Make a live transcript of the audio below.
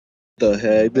The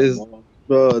heck?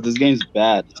 This game's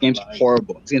bad. This game's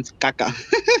horrible. This game's caca.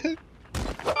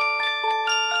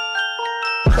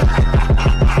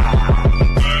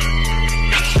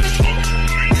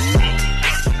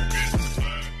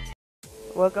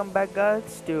 Welcome back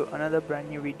guys to another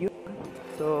brand new video.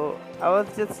 So I was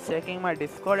just checking my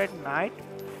Discord at night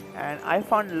and I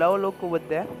found Loco with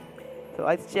there. So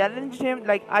I challenged him,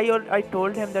 like I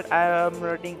told him that I am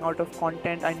running out of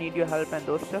content, I need your help and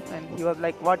those stuff, and he was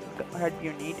like, what help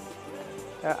you need?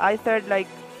 I said like,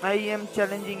 I am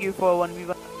challenging you for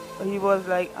 1v1. He was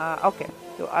like, okay.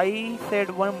 So I said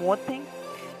one more thing,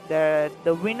 that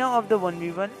the winner of the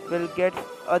 1v1 will get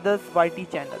others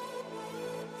YT channel.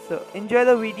 So enjoy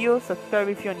the video, subscribe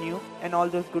if you're new, and all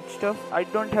those good stuff. I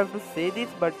don't have to say this,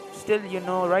 but still, you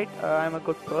know, right? I'm a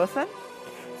good person.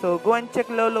 So go and check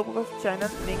Loco's channel.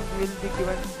 Link will be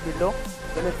given below.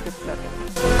 So let's get started.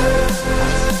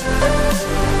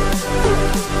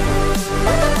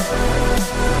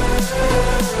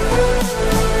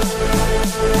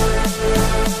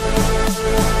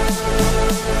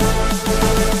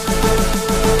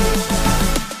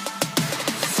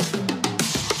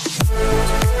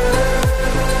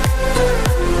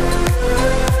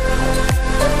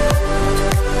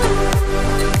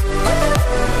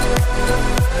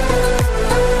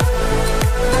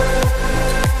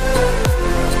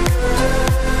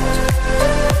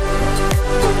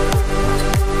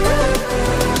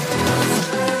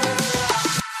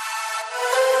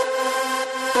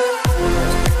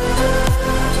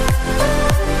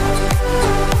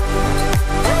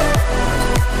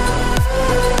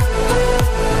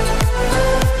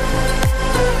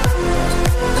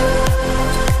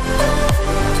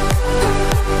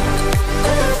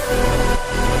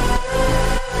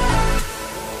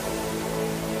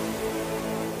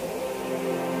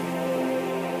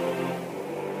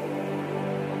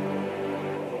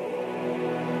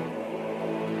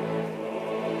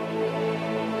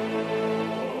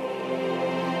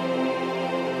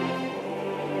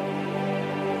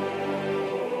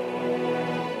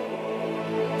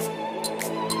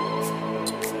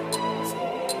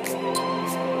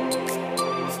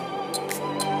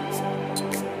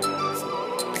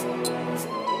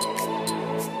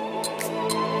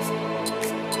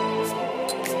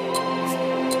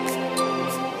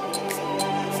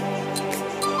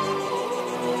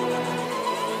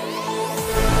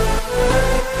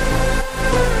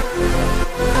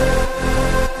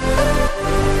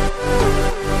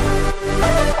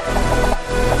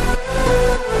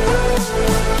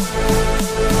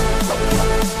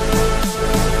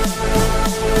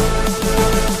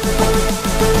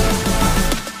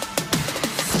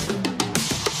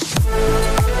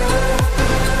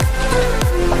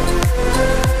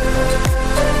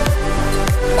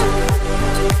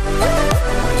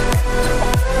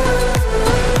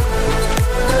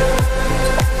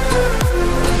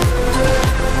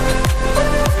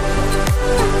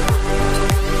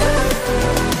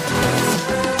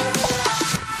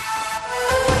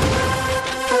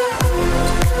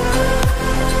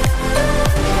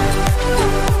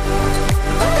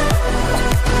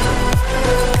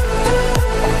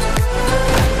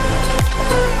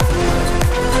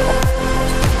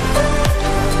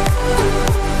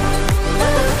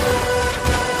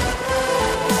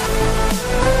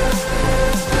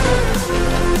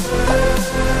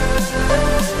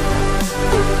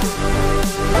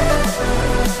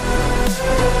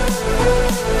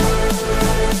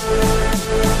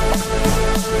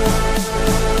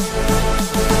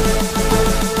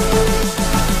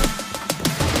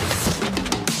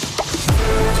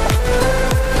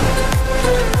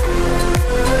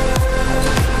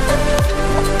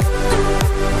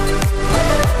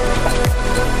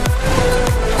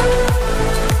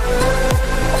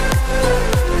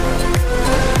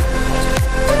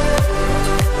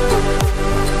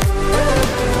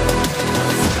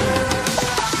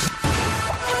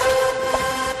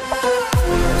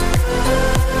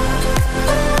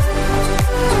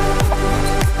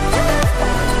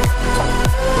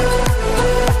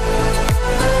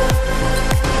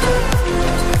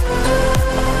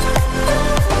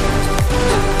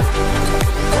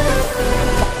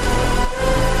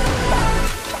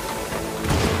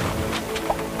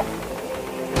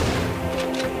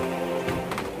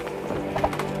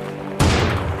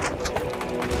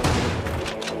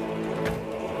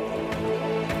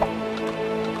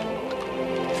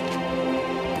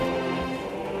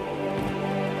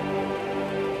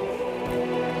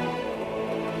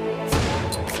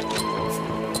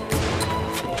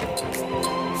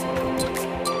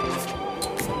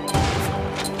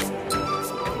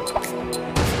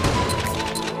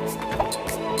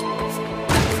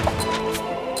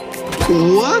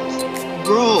 What?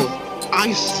 Bro,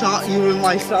 I shot you and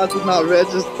my shot did not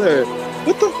register.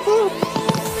 What the fuck?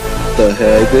 The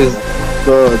heck?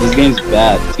 This game's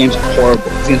bad. This game's horrible.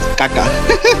 This game's caca.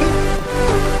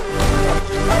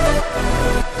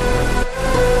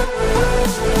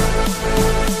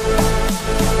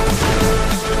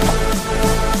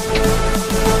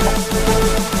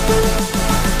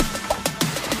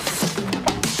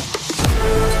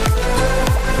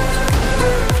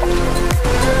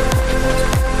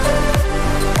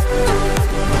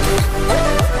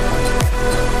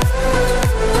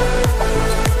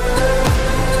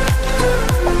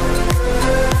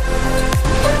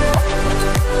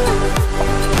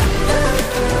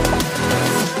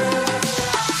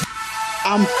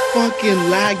 I'm fucking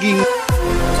lagging.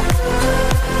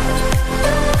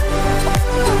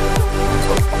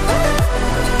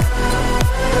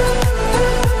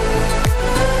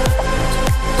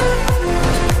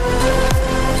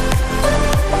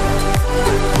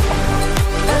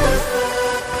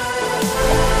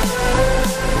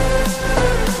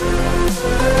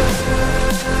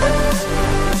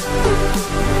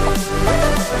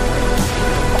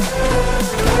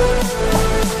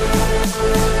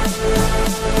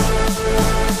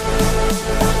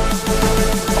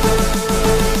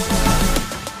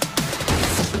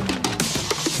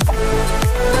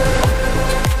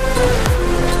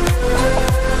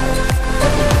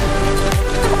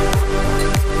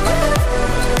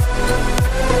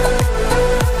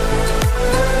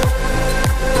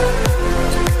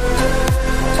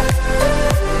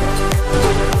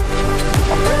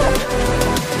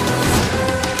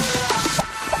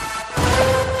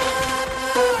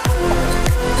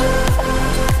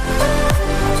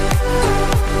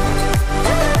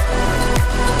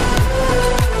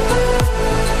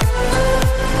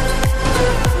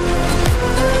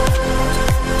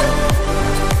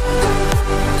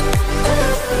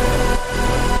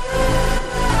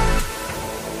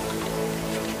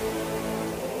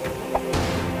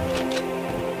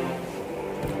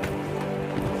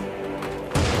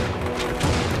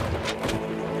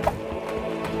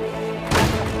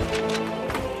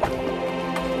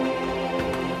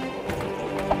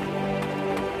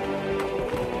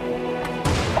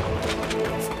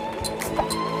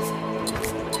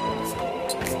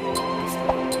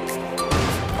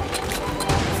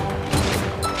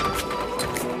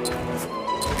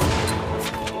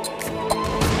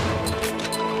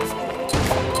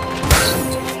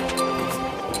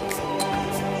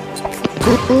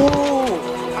 Bro,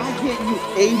 I hit you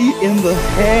 80 in the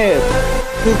head.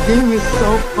 This game is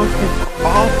so fucking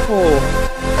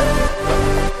awful.